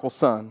prodigal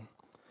son.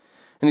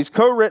 And he's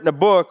co-written a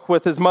book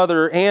with his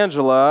mother,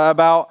 Angela,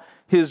 about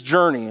his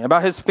journey,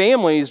 about his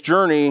family's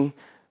journey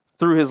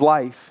through his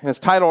life. And it's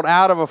titled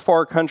Out of a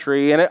Far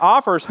Country, and it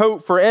offers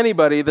hope for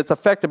anybody that's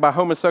affected by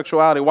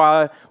homosexuality,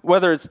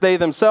 whether it's they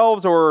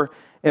themselves or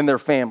in their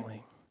family.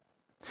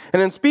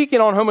 And in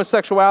speaking on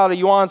homosexuality,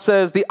 Yuan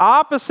says the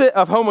opposite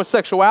of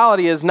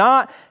homosexuality is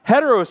not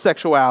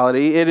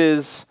heterosexuality, it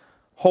is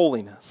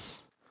holiness.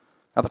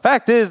 Now, the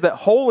fact is that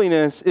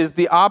holiness is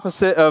the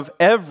opposite of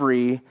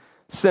every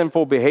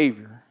sinful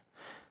behavior.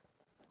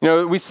 You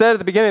know, we said at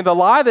the beginning, the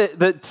lie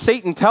that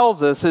Satan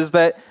tells us is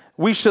that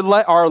we should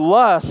let our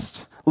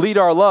lust lead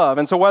our love.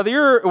 And so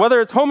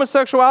whether it's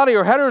homosexuality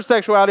or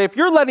heterosexuality, if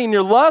you're letting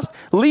your lust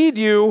lead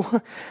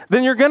you,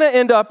 then you're going to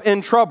end up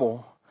in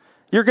trouble.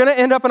 You're going to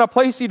end up in a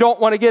place you don't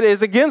want to get. It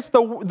is against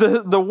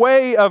the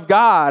way of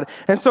God.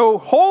 And so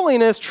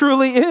holiness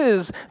truly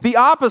is the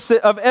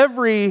opposite of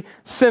every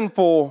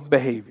sinful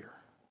behavior.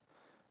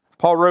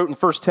 Paul wrote in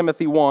 1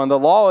 Timothy 1, the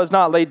law is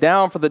not laid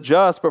down for the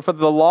just, but for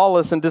the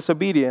lawless and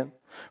disobedient,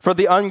 for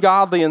the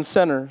ungodly and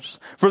sinners,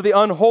 for the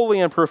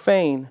unholy and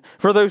profane,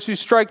 for those who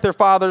strike their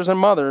fathers and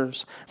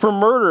mothers, for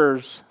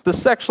murderers, the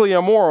sexually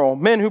immoral,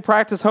 men who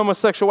practice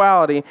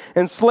homosexuality,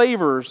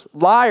 enslavers,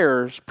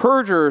 liars,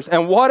 perjurers,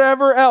 and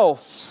whatever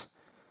else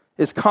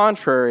is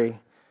contrary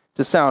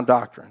to sound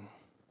doctrine.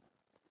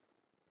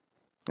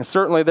 And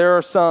certainly there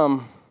are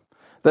some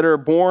that are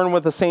born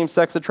with a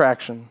same-sex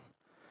attraction,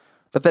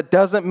 but that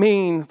doesn't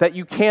mean that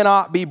you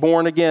cannot be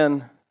born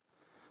again.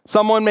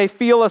 Someone may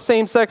feel a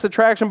same-sex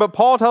attraction, but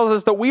Paul tells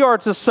us that we are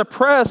to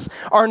suppress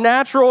our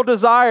natural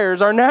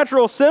desires, our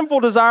natural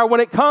sinful desire when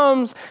it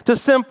comes to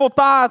sinful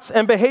thoughts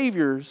and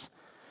behaviors.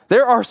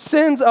 There are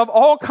sins of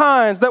all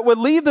kinds that would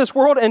leave this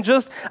world in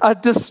just a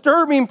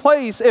disturbing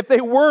place if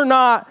they were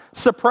not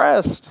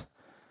suppressed.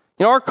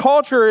 Our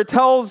culture, it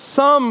tells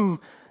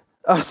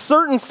a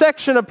certain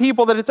section of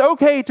people that it's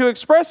okay to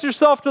express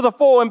yourself to the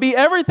full and be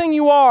everything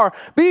you are.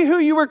 Be who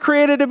you were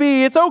created to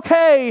be. It's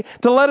okay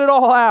to let it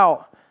all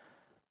out.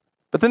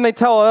 But then they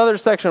tell another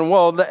section,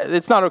 well,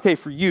 it's not okay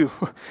for you.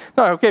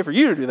 Not okay for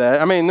you to do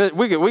that. I mean,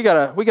 we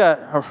got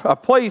a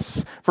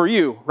place for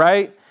you,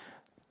 right?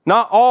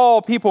 Not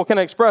all people can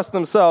express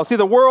themselves. See,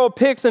 the world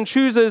picks and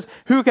chooses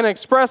who can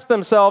express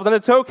themselves, and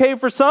it's okay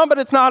for some, but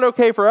it's not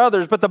okay for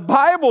others. But the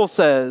Bible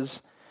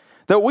says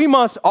that we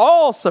must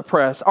all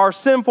suppress our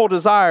sinful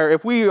desire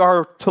if we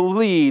are to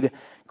lead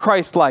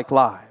Christ-like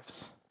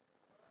lives.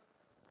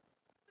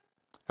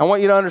 I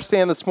want you to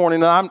understand this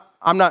morning that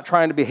I'm not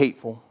trying to be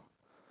hateful.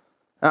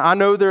 I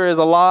know there is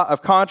a lot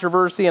of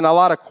controversy and a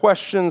lot of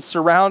questions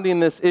surrounding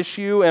this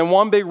issue, and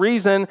one big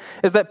reason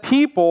is that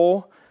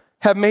people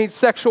have made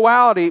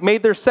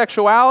their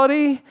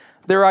sexuality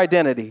their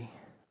identity.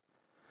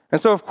 And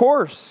so, of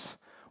course,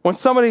 when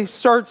somebody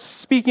starts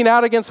speaking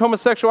out against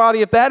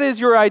homosexuality, if that is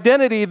your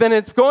identity, then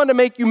it's going to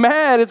make you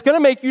mad. It's going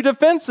to make you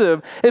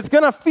defensive. It's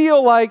going to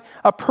feel like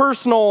a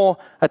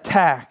personal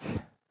attack.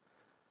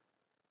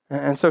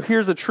 And so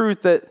here's a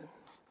truth that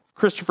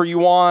Christopher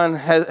Yuan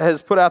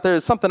has put out there.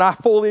 It's something I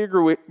fully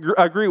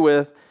agree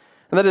with,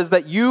 and that is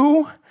that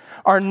you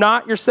are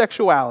not your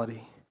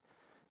sexuality.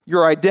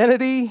 Your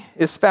identity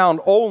is found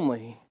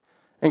only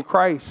in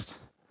Christ.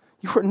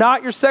 You are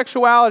not your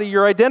sexuality.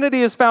 Your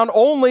identity is found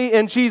only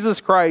in Jesus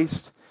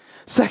Christ.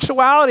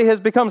 Sexuality has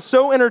become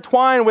so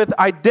intertwined with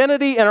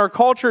identity in our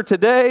culture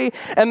today,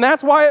 and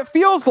that's why it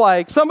feels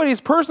like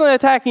somebody's personally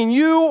attacking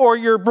you or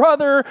your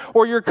brother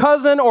or your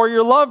cousin or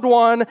your loved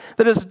one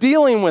that is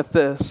dealing with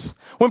this.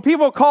 When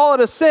people call it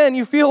a sin,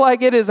 you feel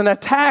like it is an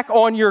attack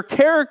on your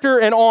character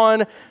and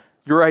on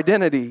your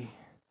identity.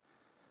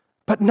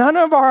 But none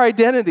of our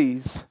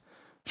identities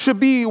should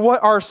be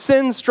what our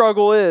sin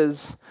struggle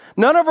is.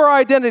 None of our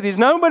identities,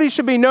 nobody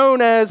should be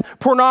known as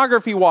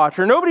pornography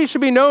watcher. Nobody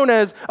should be known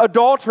as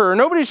adulterer.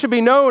 Nobody should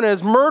be known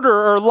as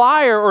murderer or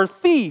liar or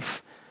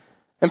thief.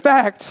 In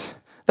fact,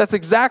 that's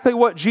exactly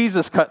what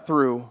Jesus cut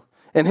through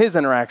in his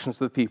interactions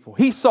with people.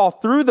 He saw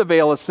through the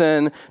veil of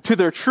sin to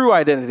their true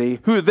identity,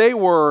 who they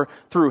were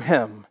through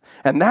him.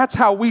 And that's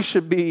how we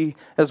should be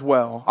as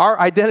well. Our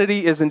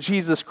identity is in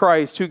Jesus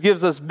Christ, who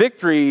gives us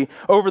victory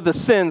over the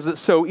sins that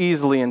so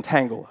easily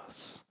entangle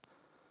us.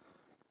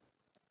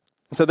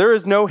 So there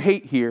is no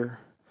hate here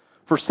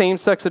for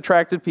same-sex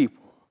attracted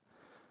people.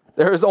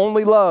 There is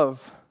only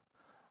love.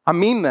 I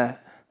mean that.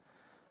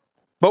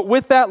 But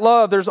with that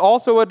love, there's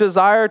also a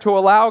desire to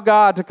allow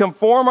God to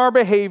conform our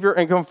behavior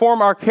and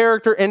conform our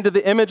character into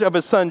the image of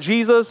his son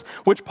Jesus,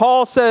 which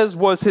Paul says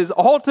was his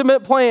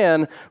ultimate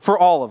plan for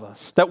all of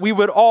us, that we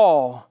would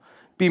all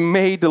be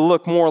made to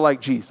look more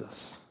like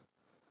Jesus.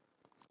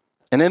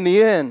 And in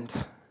the end,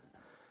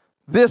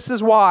 this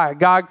is why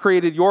God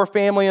created your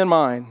family and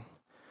mine,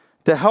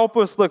 to help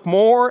us look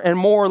more and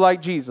more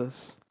like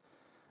Jesus.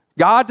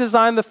 God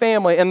designed the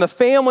family, and the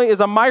family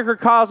is a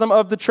microcosm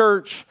of the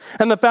church.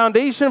 And the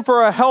foundation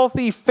for a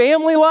healthy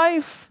family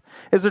life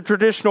is a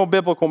traditional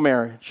biblical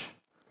marriage.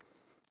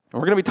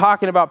 And we're going to be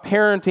talking about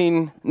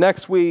parenting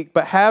next week,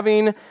 but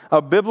having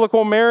a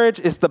biblical marriage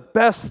is the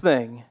best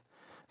thing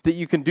that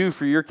you can do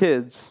for your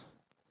kids.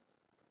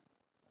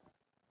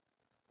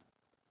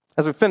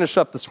 As we finish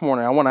up this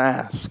morning, I want to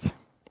ask,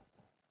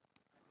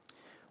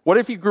 what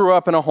if you grew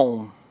up in a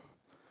home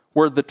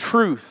where the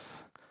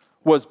truth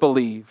was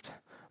believed,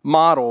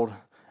 modeled,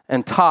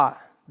 and taught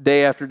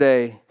day after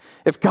day?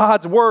 If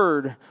God's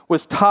word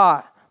was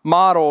taught,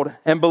 modeled,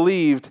 and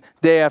believed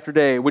day after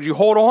day, would you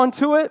hold on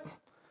to it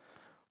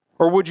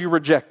or would you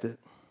reject it?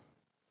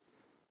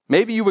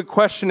 Maybe you would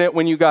question it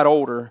when you got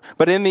older,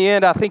 but in the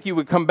end, I think you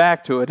would come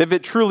back to it if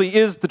it truly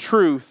is the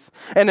truth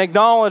and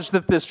acknowledge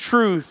that this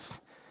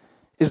truth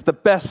is the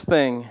best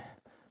thing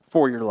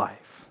for your life.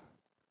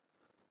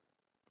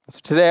 So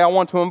today I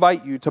want to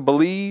invite you to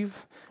believe,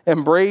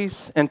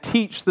 embrace, and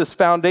teach this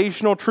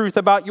foundational truth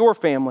about your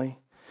family.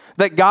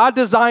 That God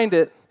designed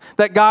it,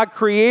 that God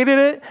created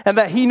it, and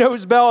that he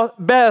knows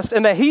best,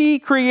 and that he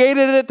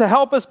created it to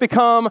help us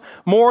become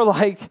more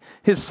like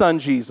his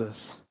son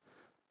Jesus.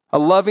 A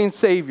loving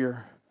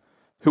Savior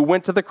who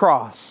went to the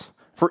cross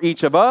for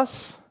each of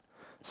us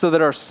so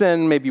that our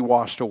sin may be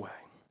washed away.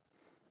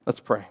 Let's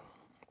pray.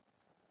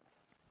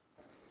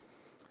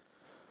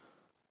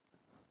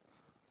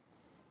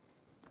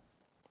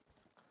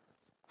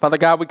 Father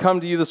God, we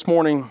come to you this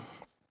morning,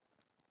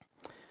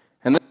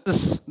 and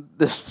this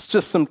is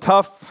just some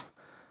tough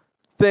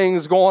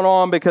things going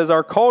on because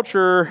our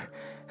culture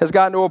has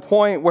gotten to a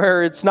point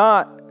where it's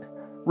not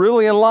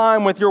really in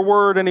line with your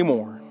word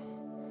anymore.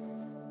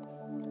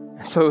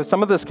 So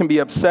some of this can be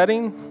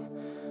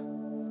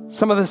upsetting.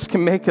 Some of this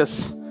can make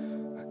us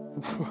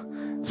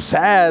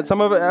sad. Some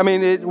of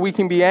it, we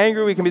can be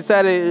angry, we can be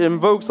sad. It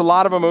invokes a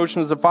lot of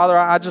emotions. And Father,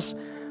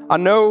 I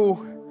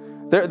know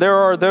there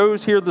are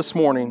those here this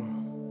morning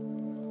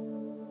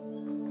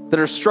that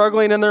are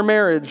struggling in their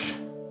marriage,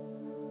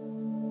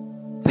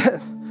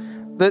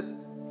 that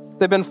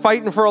they've been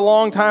fighting for a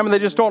long time and they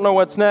just don't know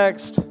what's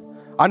next.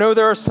 I know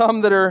there are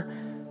some that are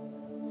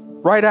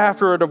right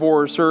after a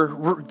divorce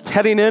or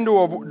heading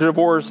into a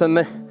divorce and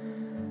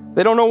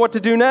they don't know what to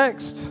do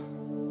next.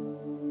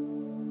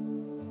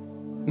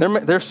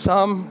 There's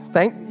some,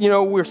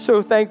 we're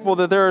so thankful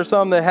that there are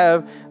some that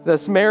have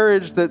this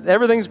marriage, that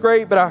everything's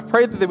great, but I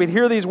pray that they would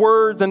hear these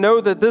words and know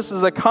that this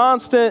is a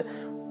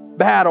constant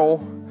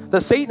battle,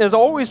 that Satan is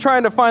always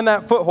trying to find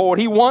that foothold.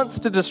 He wants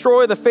to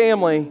destroy the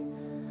family.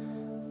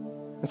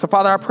 And so,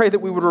 Father, I pray that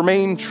we would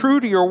remain true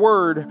to your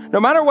word, no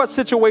matter what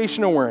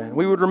situation we're in.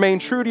 We would remain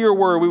true to your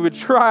word. We would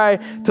try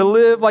to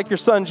live like your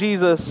son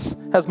Jesus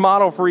has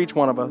modeled for each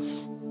one of us.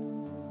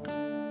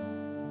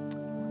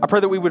 I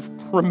pray that we would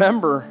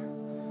remember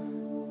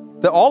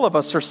that all of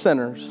us are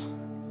sinners,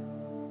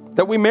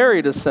 that we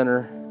married a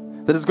sinner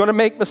that is going to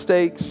make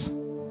mistakes,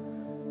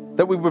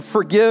 that we would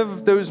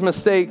forgive those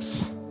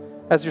mistakes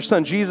as your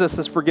son Jesus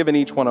has forgiven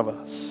each one of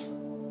us.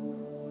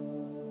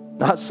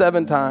 Not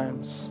 7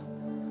 times,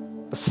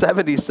 but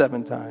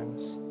 77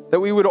 times. That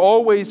we would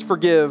always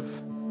forgive,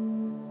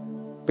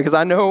 because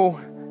I know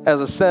as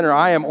a sinner,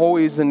 I am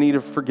always in need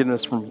of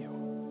forgiveness from you.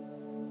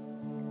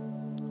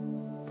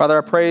 Father,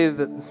 I pray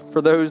that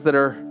for those that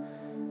are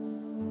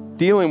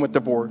dealing with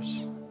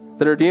divorce,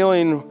 that are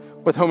dealing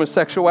with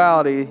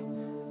homosexuality,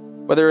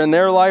 whether in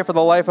their life or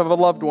the life of a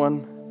loved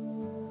one,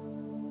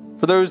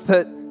 for those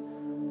that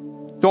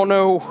don't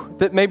know,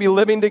 that may be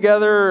living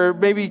together or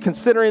maybe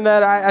considering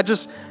that, I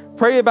just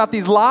pray about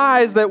these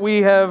lies that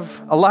we have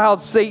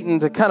allowed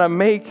Satan to kind of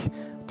make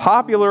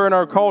popular in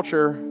our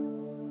culture.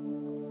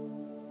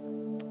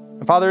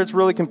 And Father, it's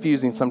really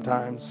confusing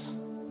sometimes.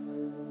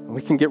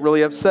 We can get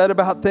really upset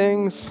about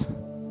things.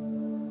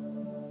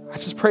 I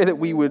just pray that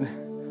we would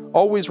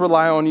always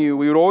rely on you.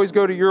 We would always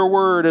go to your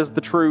word as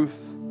the truth.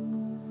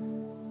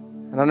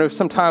 And I know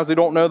sometimes we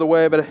don't know the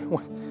way, but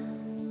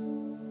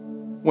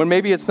when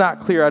maybe it's not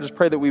clear, I just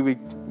pray that we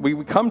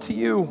would come to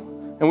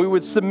you and we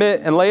would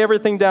submit and lay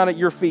everything down at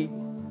your feet.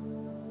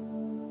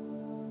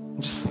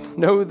 And just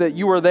know that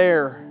you are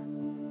there,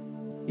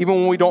 even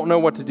when we don't know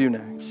what to do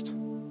next.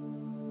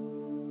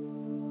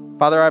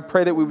 Father, I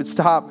pray that we would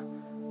stop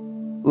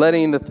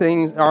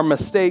letting our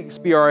mistakes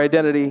be our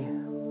identity,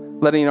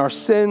 letting our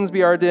sins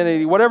be our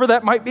identity, whatever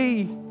that might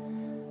be,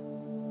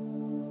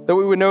 that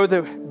we would know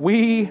that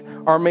we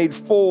are made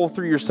full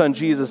through your son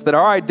Jesus, that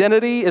our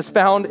identity is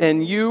found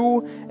in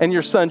you and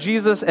your son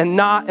Jesus and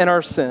not in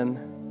our sin,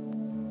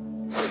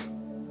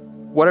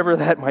 whatever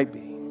that might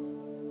be.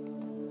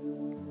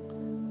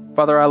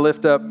 Father, I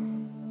lift up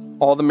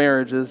all the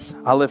marriages.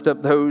 I lift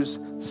up those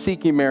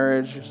seeking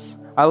marriages.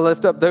 I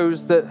lift up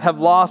those that have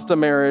lost a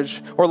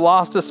marriage or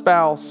lost a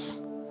spouse.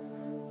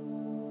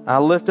 I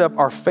lift up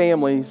our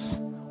families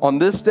on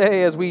this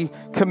day as we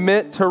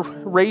commit to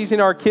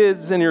raising our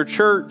kids in your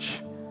church.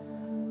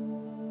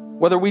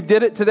 Whether we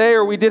did it today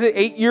or we did it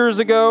 8 years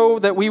ago,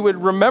 that we would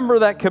remember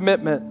that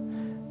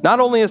commitment,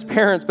 not only as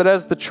parents, but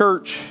as the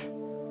church,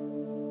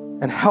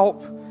 and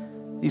help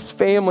these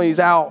families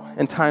out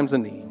in times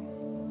of need.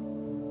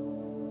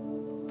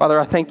 Father,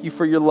 I thank you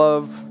for your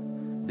love,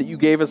 that you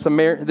gave us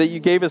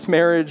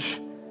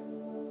marriage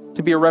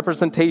to be a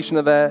representation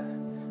of that.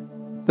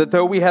 That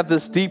though we have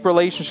this deep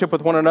relationship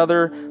with one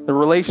another, the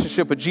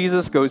relationship with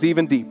Jesus goes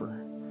even deeper.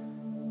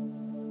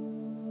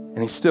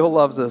 And he still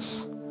loves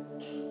us,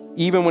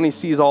 even when he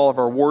sees all of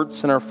our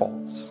warts and our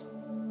faults.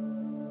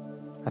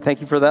 I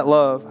thank you for that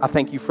love. I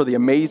thank you for the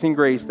amazing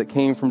grace that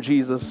came from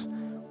Jesus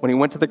when he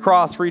went to the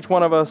cross for each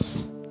one of us.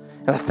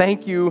 And I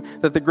thank you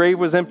that the grave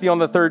was empty on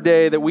the 3rd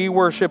day, that we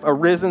worship a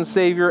risen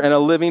Savior and a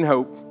living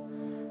hope.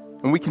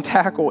 And we can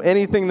tackle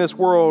anything this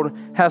world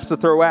has to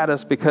throw at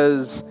us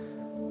because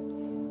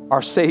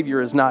our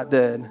Savior is not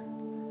dead.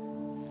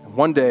 And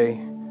one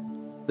day,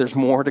 there's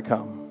more to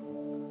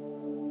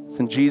come. It's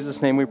in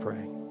Jesus' name we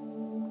pray.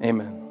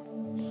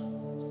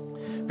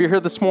 Amen. If you're here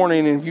this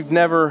morning and if you've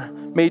never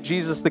made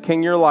Jesus the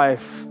King of your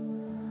life,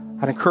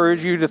 I'd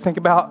encourage you to think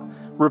about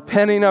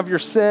repenting of your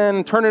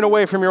sin, turning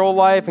away from your old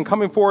life, and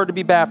coming forward to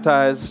be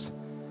baptized.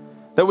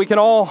 That we can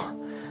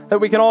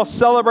all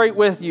celebrate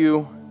with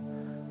you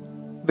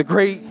the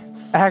great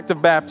act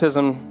of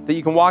baptism, that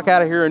you can walk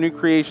out of here a new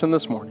creation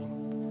this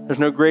morning. There's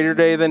no greater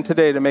day than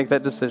today to make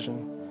that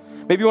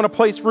decision. Maybe you want to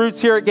place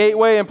roots here at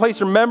Gateway and place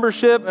your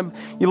membership, and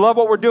you love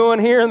what we're doing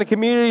here in the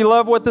community, you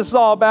love what this is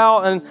all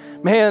about, and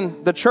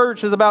man, the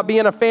church is about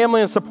being a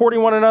family and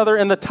supporting one another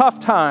in the tough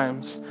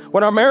times,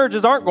 when our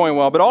marriages aren't going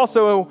well, but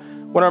also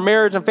when our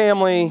marriage and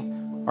family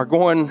are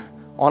going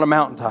on a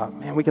mountaintop.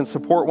 Man, we can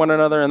support one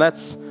another, and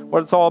that's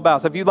what it's all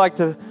about. So if you'd like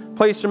to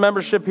place your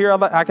membership here,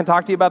 I can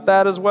talk to you about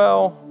that as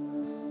well.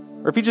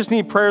 Or if you just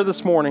need prayer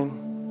this morning,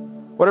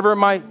 whatever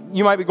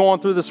you might be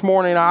going through this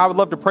morning, I would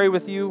love to pray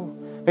with you.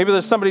 Maybe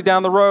there's somebody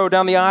down the road,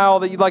 down the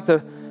aisle that you'd like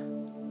to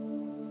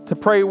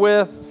pray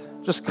with.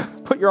 Just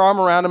put your arm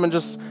around them and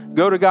just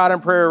go to God in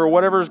prayer or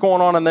whatever is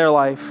going on in their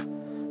life.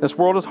 This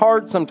world is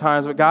hard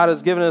sometimes, but God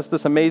has given us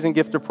this amazing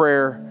gift of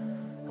prayer,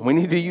 and we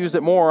need to use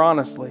it more,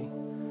 honestly.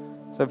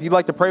 So if you'd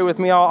like to pray with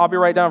me, I'll be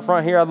right down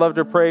front here. I'd love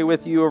to pray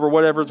with you over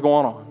whatever's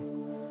going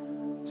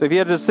on. So if you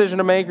had a decision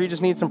to make or you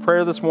just need some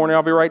prayer this morning,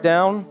 I'll be right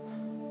down.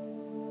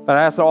 But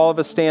I ask that all of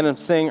us stand and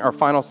sing our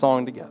final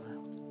song together.